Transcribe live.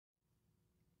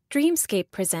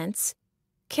Dreamscape presents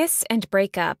Kiss and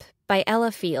Break Up by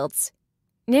Ella Fields,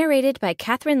 narrated by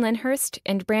Catherine Lyndhurst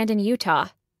and Brandon Utah.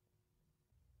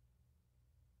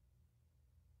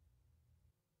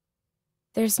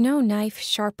 There's no knife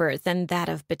sharper than that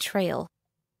of betrayal.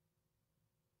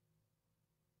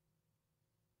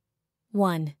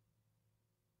 1.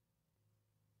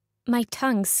 My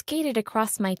tongue skated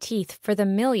across my teeth for the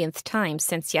millionth time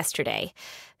since yesterday,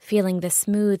 feeling the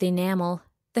smooth enamel,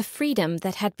 the freedom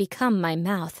that had become my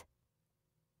mouth.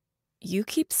 You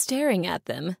keep staring at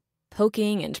them,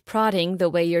 poking and prodding the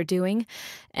way you're doing,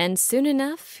 and soon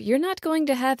enough, you're not going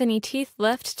to have any teeth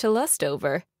left to lust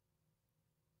over.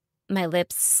 My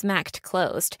lips smacked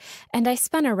closed, and I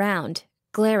spun around,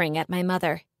 glaring at my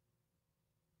mother.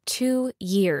 2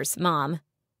 years, Mom.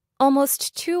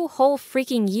 Almost 2 whole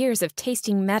freaking years of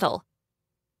tasting metal.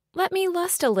 Let me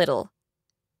lust a little.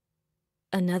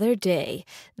 Another day,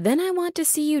 then I want to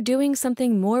see you doing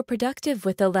something more productive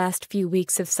with the last few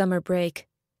weeks of summer break.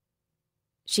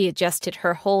 She adjusted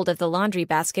her hold of the laundry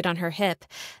basket on her hip,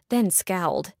 then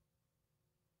scowled.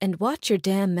 And watch your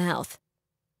damn mouth.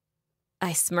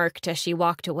 I smirked as she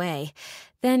walked away,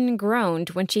 then groaned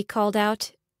when she called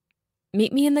out,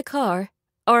 Meet me in the car.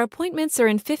 Our appointments are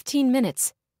in 15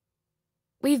 minutes.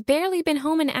 We've barely been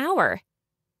home an hour.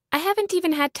 I haven't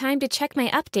even had time to check my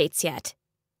updates yet.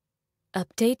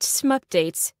 Updates,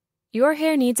 schmupdates. Your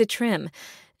hair needs a trim,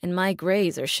 and my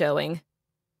grays are showing.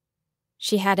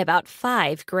 She had about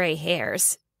 5 gray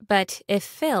hairs, but if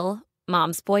Phil,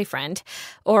 Mom's boyfriend,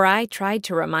 or I tried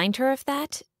to remind her of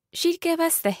that, she'd give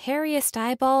us the hairiest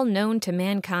eyeball known to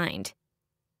mankind.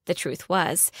 The truth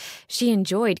was, she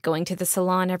enjoyed going to the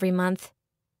salon every month.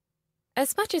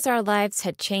 As much as our lives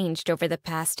had changed over the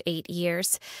past 8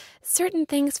 years, certain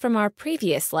things from our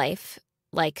previous life,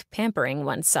 like pampering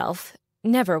oneself,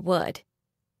 never would.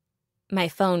 My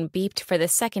phone beeped for the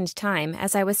second time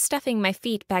as I was stuffing my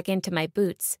feet back into my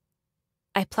boots.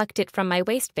 I plucked it from my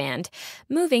waistband,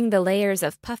 moving the layers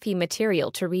of puffy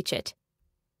material to reach it.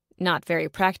 Not very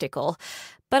practical,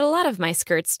 but a lot of my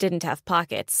skirts didn't have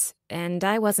pockets, and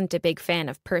I wasn't a big fan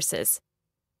of purses.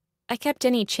 I kept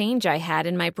any change I had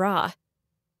in my bra.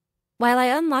 While I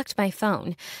unlocked my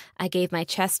phone, I gave my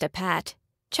chest a pat,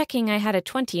 checking I had a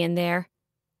 20 in there.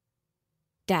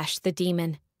 Dash the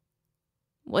demon.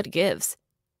 What gives?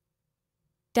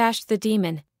 Dash the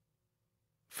demon.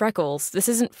 Freckles, this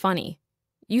isn't funny.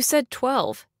 You said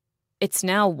 12. It's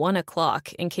now 1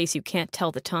 o'clock, in case you can't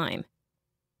tell the time.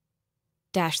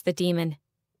 Dash the demon.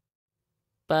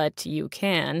 But you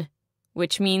can,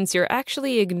 which means you're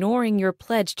actually ignoring your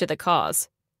pledge to the cause.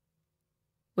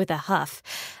 With a huff,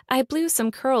 I blew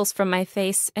some curls from my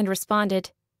face and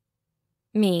responded,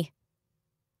 Me.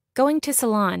 Going to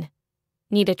salon.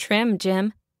 Need a trim,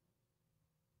 Jim?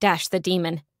 Dash the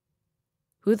demon.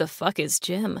 Who the fuck is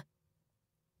Jim?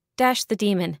 Dash the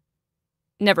demon.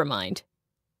 Never mind.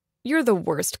 You're the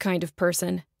worst kind of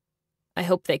person. I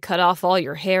hope they cut off all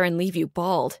your hair and leave you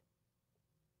bald.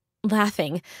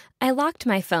 Laughing, I locked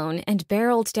my phone and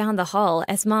barreled down the hall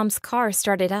as Mom's car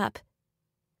started up.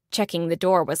 Checking the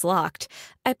door was locked,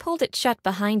 I pulled it shut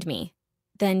behind me,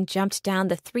 then jumped down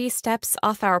the 3 steps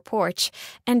off our porch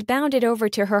and bounded over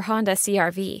to her Honda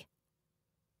CR-V.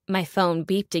 My phone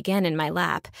beeped again in my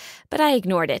lap, but I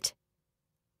ignored it.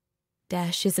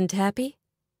 Dash isn't happy?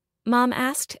 Mom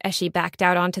asked as she backed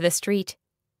out onto the street.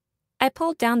 I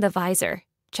pulled down the visor,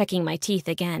 checking my teeth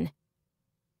again.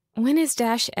 When is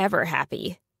Dash ever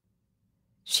happy?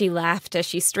 She laughed as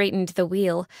she straightened the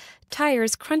wheel,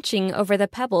 tires crunching over the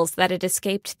pebbles that had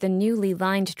escaped the newly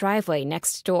lined driveway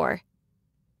next door.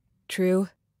 True.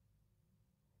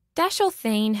 Dashiell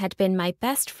Thane had been my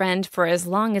best friend for as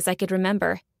long as I could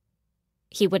remember.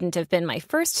 He wouldn't have been my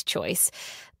first choice,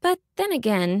 but then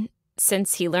again,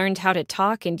 since he learned how to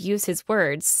talk and use his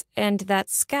words, and that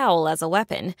scowl as a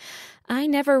weapon, I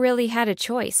never really had a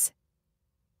choice.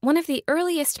 One of the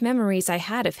earliest memories I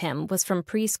had of him was from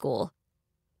preschool.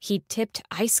 He tipped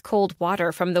ice-cold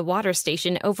water from the water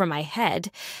station over my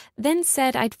head, then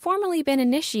said I'd formally been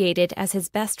initiated as his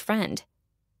best friend.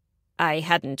 I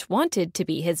hadn't wanted to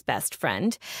be his best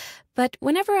friend, but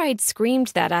whenever I'd screamed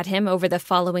that at him over the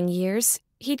following years,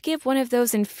 he'd give one of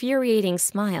those infuriating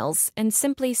smiles and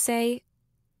simply say,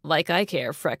 Like I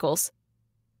care, Freckles.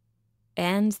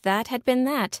 And that had been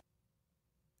that.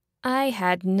 I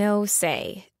had no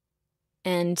say.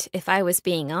 And if I was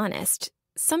being honest,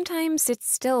 sometimes it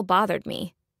still bothered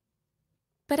me.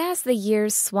 But as the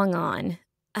years swung on,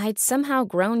 I'd somehow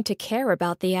grown to care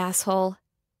about the asshole.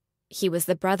 He was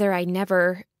the brother I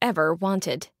never, ever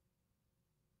wanted.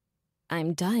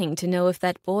 I'm dying to know if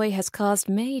that boy has caused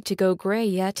May to go gray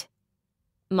yet.